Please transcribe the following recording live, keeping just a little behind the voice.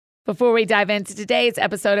Before we dive into today's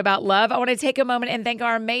episode about love, I want to take a moment and thank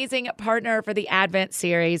our amazing partner for the Advent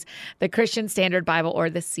series, the Christian Standard Bible,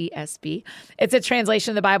 or the CSB. It's a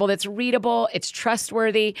translation of the Bible that's readable, it's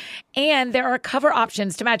trustworthy, and there are cover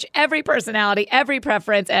options to match every personality, every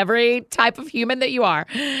preference, every type of human that you are.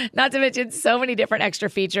 Not to mention so many different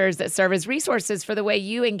extra features that serve as resources for the way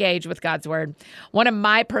you engage with God's Word. One of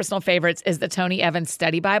my personal favorites is the Tony Evans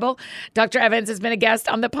Study Bible. Dr. Evans has been a guest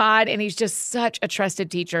on the pod, and he's just such a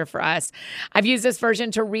trusted teacher for us. I've used this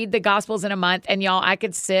version to read the Gospels in a month, and y'all, I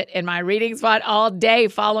could sit in my reading spot all day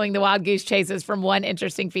following the wild goose chases from one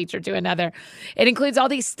interesting feature to another. It includes all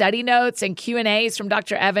these study notes and Q&As from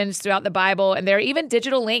Dr. Evans throughout the Bible, and there are even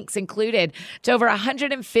digital links included to over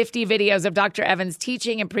 150 videos of Dr. Evans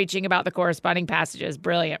teaching and preaching about the corresponding passages.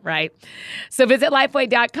 Brilliant, right? So visit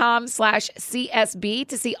lifeway.com/CSB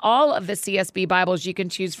to see all of the CSB Bibles you can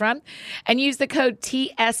choose from, and use the code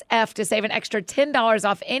TSF to save an extra $10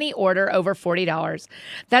 off any order over $40.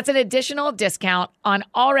 That's an additional discount on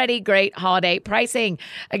already great holiday pricing.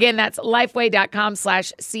 Again, that's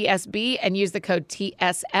lifeway.com/CSB and use the code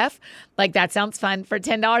TSF. Like that sounds fun for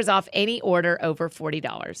 $10 off any order over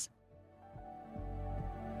 $40.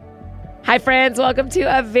 Hi, friends. Welcome to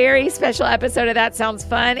a very special episode of That Sounds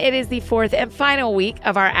Fun. It is the fourth and final week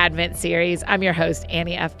of our Advent series. I'm your host,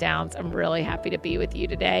 Annie F. Downs. I'm really happy to be with you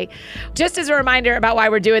today. Just as a reminder about why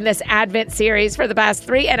we're doing this Advent series for the past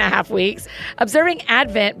 3.5 weeks, observing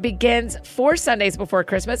Advent begins 4 Sundays before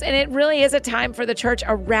Christmas, and it really is a time for the church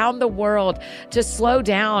around the world to slow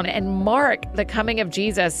down and mark the coming of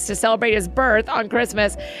Jesus, to celebrate his birth on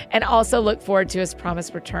Christmas, and also look forward to his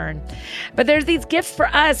promised return. But there's these gifts for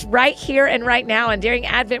us right here and right now, and during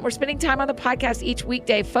Advent, we're spending time on the podcast each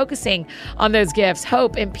weekday focusing on those gifts: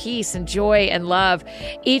 hope and peace and joy and love,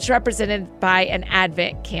 each represented by an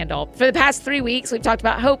Advent candle. For the past 3 weeks, we've talked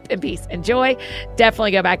about hope and peace and joy.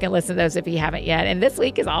 Definitely go back and listen to those if you haven't yet. And this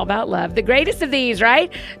week is all about love, the greatest of these,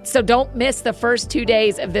 right? So don't miss the first 2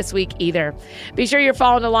 days of this week either. Be sure you're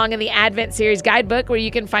following along in the Advent series guidebook, where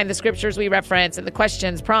you can find the scriptures we reference and the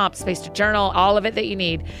questions, prompts, space to journal, all of it that you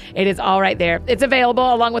need. It is all right there. It's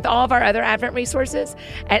available along with all of our other Advent resources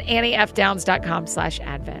at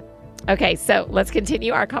anniefdowns.com/Advent. Okay, so let's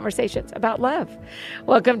continue our conversations about love.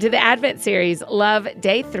 Welcome to the Advent series, Love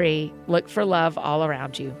Day 3, Look for Love All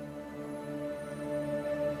Around You.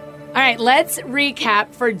 All right, let's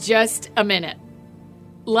recap for just a minute.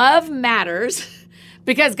 Love matters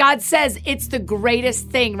because God says it's the greatest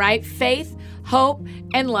thing, right? Faith, hope,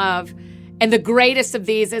 and love. And the greatest of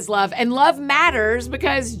these is love. And love matters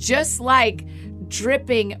because just like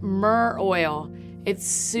dripping myrrh oil, it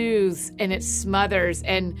soothes and it smothers,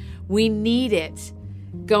 and we need it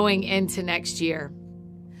going into next year.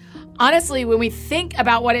 Honestly, when we think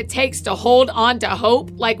about what it takes to hold on to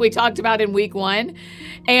hope, like we talked about in week 1,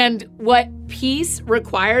 and what peace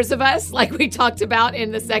requires of us, like we talked about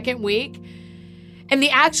in the second week, and the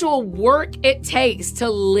actual work it takes to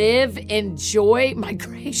live in joy, my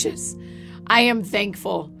gracious, I am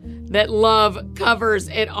thankful that love covers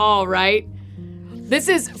it all, right? This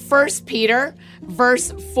is 1 Peter,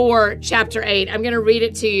 verse 4, chapter 8. I'm going to read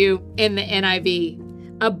it to you in the NIV.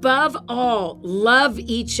 Above all, love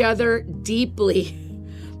each other deeply,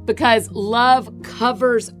 because love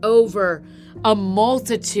covers over a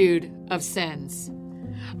multitude of sins.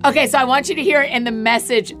 Okay, so I want you to hear it in the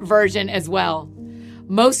Message version as well.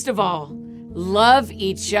 Most of all, love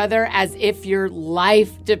each other as if your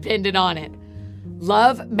life depended on it.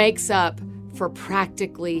 Love makes up for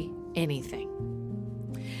practically anything.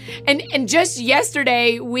 And just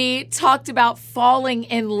yesterday, we talked about falling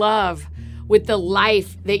in love with the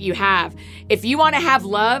life that you have. If you want to have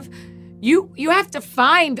love, you have to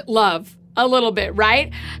find love a little bit,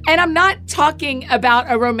 right? And I'm not talking about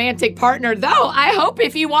a romantic partner, though. I hope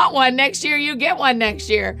if you want one next year, you get one next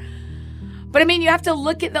year. But I mean, you have to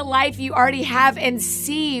look at the life you already have and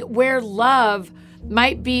see where love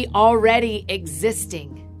might be already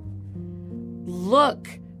existing. Look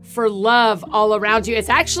for love all around you. It's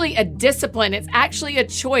actually a discipline. It's actually a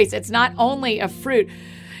choice. It's not only a fruit.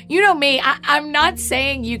 You know me, I'm not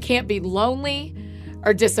saying you can't be lonely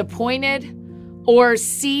or disappointed or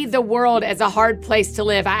see the world as a hard place to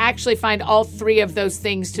live. I actually find all 3 of those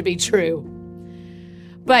things to be true.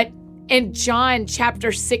 But in John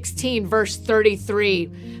chapter 16, verse 33,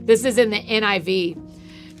 this is in the NIV,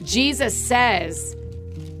 Jesus says,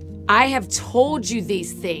 I have told you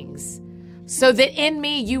these things so that in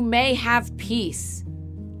me you may have peace.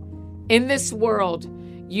 In this world,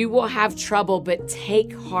 you will have trouble, but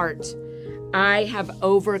take heart. I have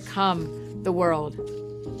overcome the world.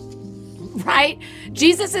 Right?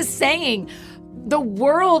 Jesus is saying the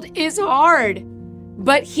world is hard,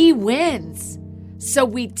 but he wins. So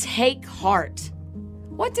we take heart.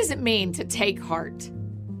 What does it mean to take heart?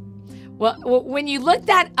 Well, when you look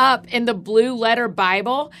that up in the Blue Letter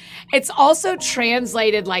Bible, it's also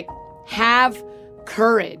translated like have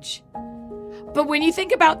courage. But when you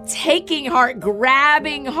think about taking heart,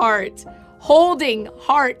 grabbing heart, holding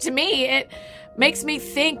heart, to me, it makes me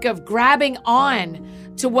think of grabbing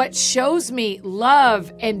on to what shows me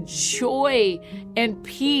love and joy and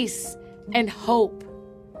peace and hope.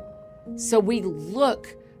 So we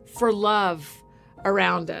look for love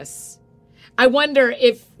around us. I wonder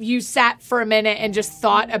if you sat for a minute and just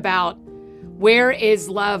thought about, where is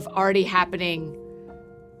love already happening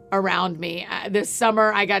around me? This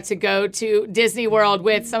summer, I got to go to Disney World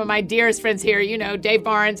with some of my dearest friends here, Dave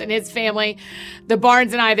Barnes and his family. The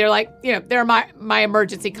Barnes and I, they're like, they're my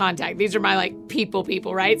emergency contact. These are my like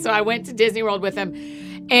people, right? So I went to Disney World with them.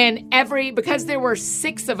 And because there were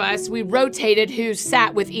 6 of us, we rotated who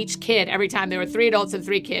sat with each kid every time. There were 3 adults and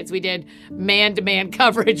 3 kids. We did man-to-man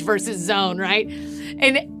coverage versus zone, right?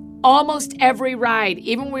 And almost every ride,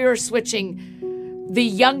 even when we were switching, the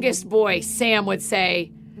youngest boy, Sam, would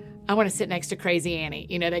say, I want to sit next to Crazy Annie.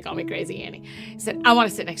 They call me Crazy Annie. He said, I want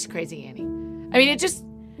to sit next to Crazy Annie. I mean, it just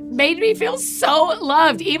made me feel so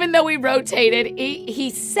loved. Even though we rotated, he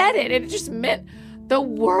said it, and it just meant the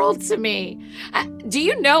world to me. Do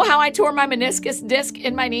you know how I tore my meniscus disc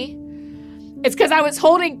in my knee? It's because I was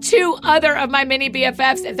holding 2 other of my mini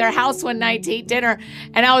BFFs at their house one night to eat dinner,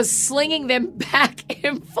 and I was slinging them back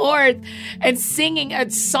and forth and singing a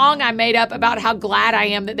song I made up about how glad I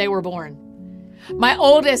am that they were born. My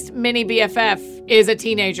oldest mini BFF is a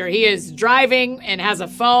teenager. He is driving and has a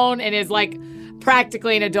phone and is like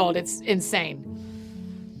practically an adult. It's insane.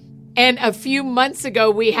 And a few months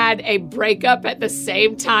ago, we had a breakup at the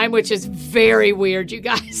same time, which is very weird, you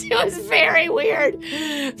guys. It was very weird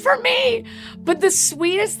for me. But the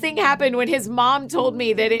sweetest thing happened when his mom told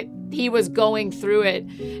me that he was going through it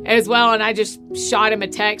as well. And I just shot him a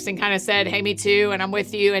text and kind of said, hey, me too, and I'm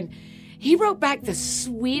with you. And he wrote back the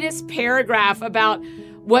sweetest paragraph about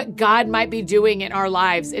what God might be doing in our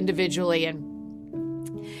lives individually.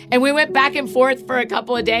 And we went back and forth for a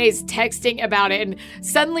couple of days texting about it. And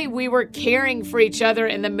suddenly we were caring for each other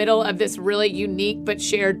in the middle of this really unique but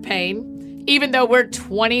shared pain, even though we're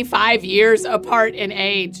 25 years apart in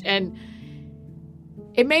age. And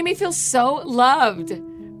it made me feel so loved,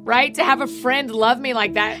 right? To have a friend love me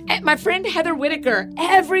like that. And my friend Heather Whitaker,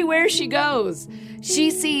 everywhere she goes,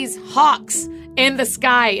 she sees hawks in the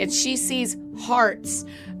sky, and she sees hearts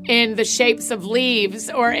in the shapes of leaves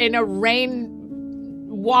or in a rain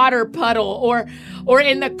water puddle or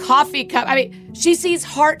in the coffee cup. I mean, she sees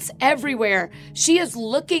hearts everywhere. She is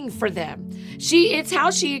looking for them. It's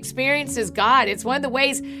how she experiences God. It's one of the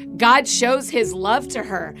ways God shows his love to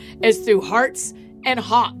her is through hearts and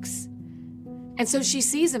hawks. And so she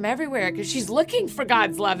sees them everywhere because she's looking for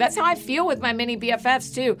God's love. That's how I feel with my mini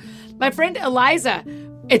BFFs too. My friend Eliza,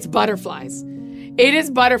 it's butterflies. It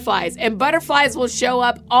is butterflies, and butterflies will show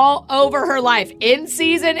up all over her life, in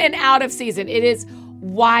season and out of season. It is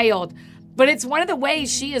wild, but it's one of the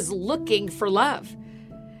ways she is looking for love.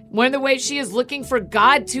 One of the ways she is looking for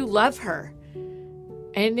God to love her.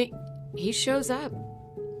 And he shows up.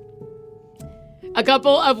 A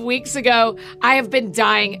couple of weeks ago, I have been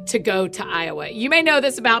dying to go to Iowa. You may know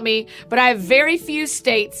this about me, but I have very few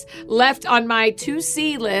states left on my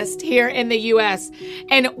to-see list here in the U.S.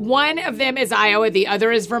 And one of them is Iowa. The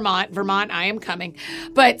other is Vermont. Vermont, I am coming.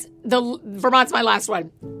 But Vermont's my last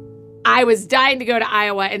one. I was dying to go to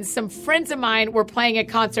Iowa, and some friends of mine were playing a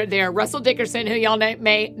concert there. Russell Dickerson, who y'all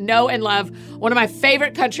may know and love, one of my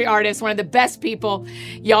favorite country artists, one of the best people.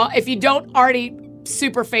 Y'all, if you don't already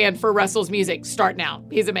super fan for Russell's music, start now.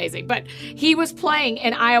 He's amazing. But he was playing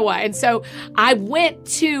in Iowa, and so I went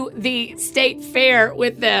to the state fair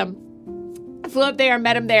with them. I flew up there,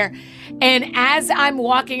 met him there. And as I'm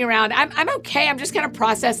walking around, I'm okay. I'm just kind of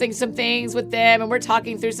processing some things with them, and we're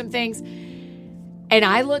talking through some things. And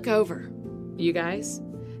I look over, you guys,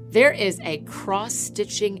 there is a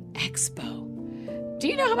cross-stitching expo. Do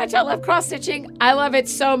you know how much I love cross-stitching? I love it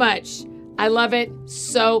so much. I love it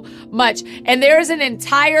so much. And there's an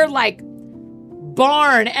entire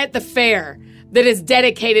barn at the fair that is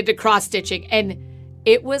dedicated to cross-stitching. And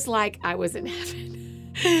it was like I was in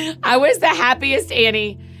heaven. I was the happiest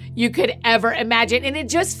Annie you could ever imagine. And it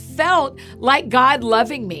just felt like God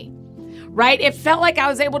loving me. Right? It felt like I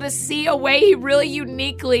was able to see a way he really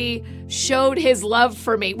uniquely showed his love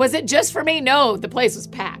for me. Was it just for me? No, the place was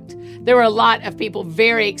packed. There were a lot of people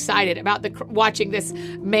very excited about watching this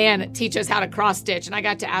man teach us how to cross stitch. And I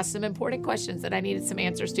got to ask some important questions that I needed some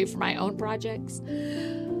answers to for my own projects.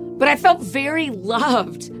 But I felt very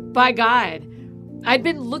loved by God. I'd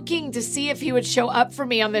been looking to see if he would show up for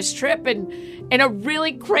me on this trip, and in a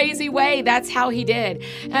really crazy way, that's how he did.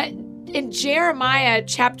 In Jeremiah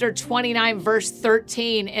chapter 29, verse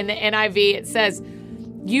 13 in the NIV, it says,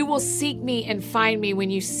 "You will seek me and find me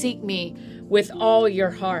when you seek me with all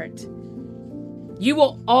your heart." You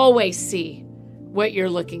will always see what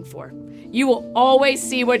you're looking for. You will always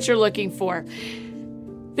see what you're looking for.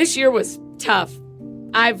 This year was tough.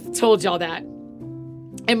 I've told y'all that.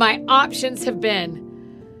 And my options have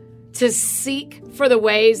been to seek for the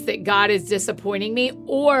ways that God is disappointing me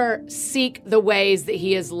or seek the ways that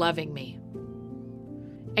he is loving me.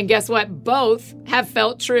 And guess what? Both have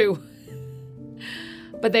felt true,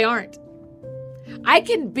 but they aren't. I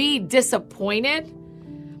can be disappointed,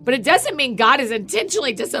 but it doesn't mean God is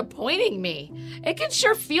intentionally disappointing me. It can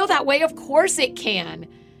sure feel that way. Of course it can,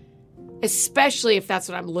 especially if that's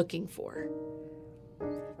what I'm looking for.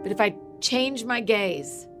 But if I change my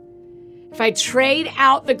gaze, if I trade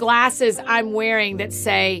out the glasses I'm wearing that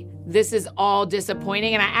say, this is all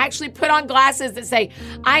disappointing, and I actually put on glasses that say,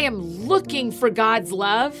 I am looking for God's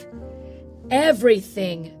love,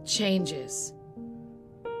 everything changes.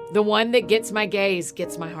 The one that gets my gaze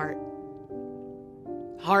gets my heart.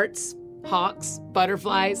 Hearts, hawks,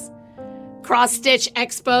 butterflies, cross-stitch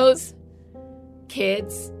expos,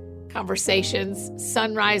 kids, conversations,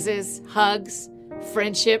 sunrises, hugs,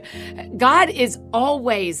 friendship. God is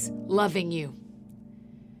always loving you,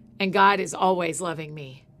 and God is always loving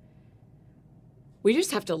me. We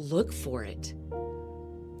just have to look for it.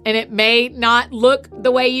 And it may not look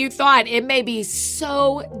the way you thought. It may be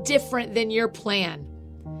so different than your plan,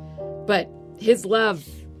 but his love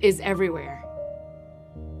is everywhere.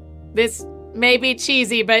 This may be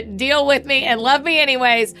cheesy, but deal with me and love me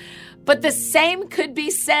anyways. But the same could be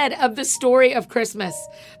said of the story of Christmas,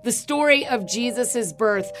 the story of Jesus's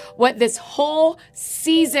birth. What this whole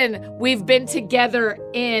season we've been together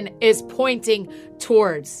in is pointing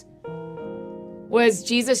towards. Was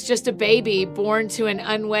Jesus just a baby born to an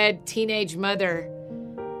unwed teenage mother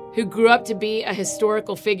who grew up to be a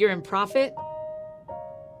historical figure and prophet?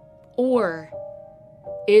 Or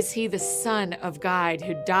is he the Son of God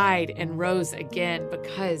who died and rose again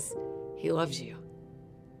because he loves you?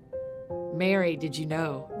 Mary, did you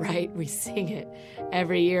know, right? We sing it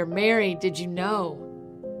every year. Mary, did you know?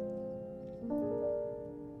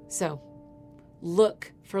 So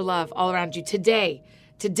look for love all around you. Today,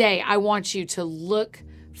 I want you to look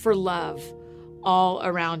for love all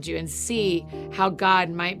around you and see how God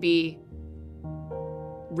might be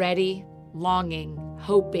ready, longing,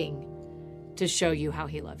 hoping to show you how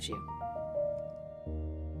he loves you.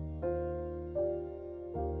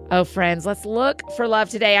 Oh, friends, let's look for love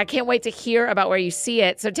today. I can't wait to hear about where you see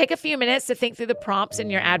it. So take a few minutes to think through the prompts in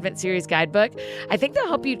your Advent Series guidebook. I think they'll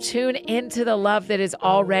help you tune into the love that is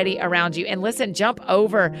already around you. And listen, jump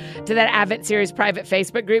over to that Advent Series private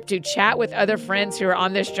Facebook group to chat with other friends who are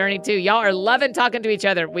on this journey too. Y'all are loving talking to each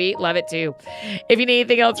other. We love it too. If you need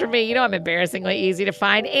anything else from me, you know I'm embarrassingly easy to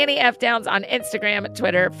find. Annie F. Downs on Instagram,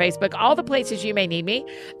 Twitter, Facebook, all the places you may need me.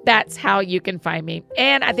 That's how you can find me.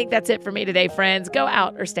 And I think that's it for me today, friends. Go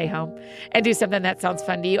out or stay home and do something that sounds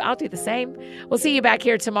fun to you. I'll do the same. We'll see you back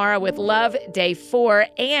here tomorrow with Love Day 4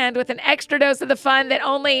 and with an extra dose of the fun that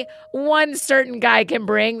only one certain guy can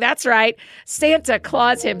bring. That's right. Santa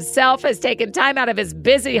Claus himself has taken time out of his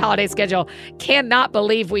busy holiday schedule. Cannot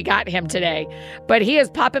believe we got him today. But he is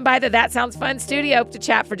popping by the That Sounds Fun studio to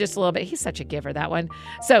chat for just a little bit. He's such a giver, that one.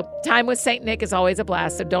 So time with St. Nick is always a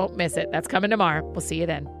blast, so don't miss it. That's coming tomorrow. We'll see you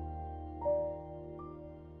then.